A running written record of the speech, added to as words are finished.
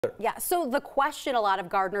Yeah, so the question a lot of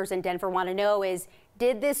gardeners in Denver want to know is,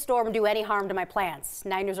 did this storm do any harm to my plants?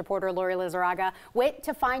 9 News reporter Lori Lizarraga went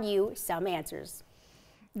to find you some answers.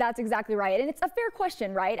 That's exactly right. And it's a fair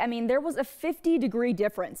question, right? I mean, there was a 50-degree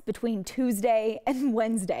difference between Tuesday and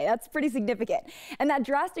Wednesday. That's pretty significant. And that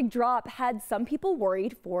drastic drop had some people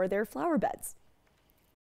worried for their flower beds.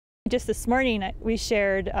 Just this morning, we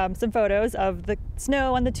shared some photos of the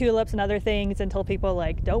snow on the tulips and other things and told people,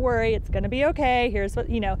 like, don't worry, it's going to be okay. Here's what,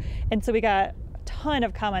 and so we got a ton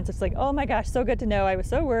of comments. It's like, oh my gosh, so good to know. I was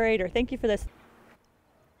so worried, or thank you for this.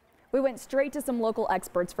 We went straight to some local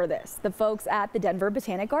experts for this, the folks at the Denver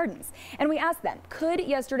Botanic Gardens. And we asked them, could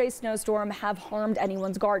yesterday's snowstorm have harmed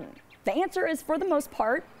anyone's garden? The answer is, for the most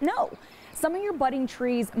part, no. Some of your budding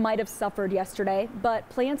trees might have suffered yesterday, but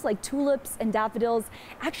plants like tulips and daffodils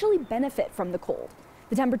actually benefit from the cold.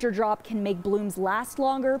 The temperature drop can make blooms last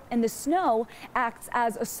longer, and the snow acts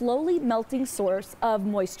as a slowly melting source of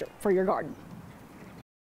moisture for your garden.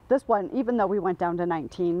 This one, even though we went down to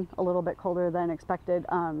 19, a little bit colder than expected,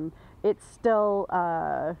 it's still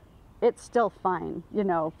fine.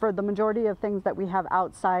 For the majority of things that we have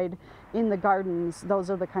outside in the gardens, those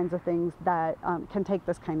are the kinds of things that can take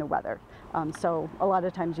this kind of weather. So a lot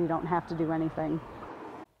of times you don't have to do anything.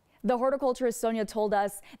 The horticulturist Sonia told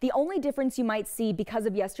us the only difference you might see because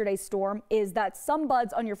of yesterday's storm is that some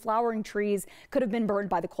buds on your flowering trees could have been burned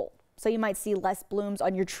by the cold. So you might see less blooms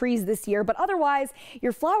on your trees this year, but otherwise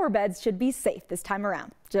your flower beds should be safe this time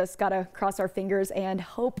around. Just gotta cross our fingers and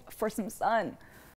hope for some sun.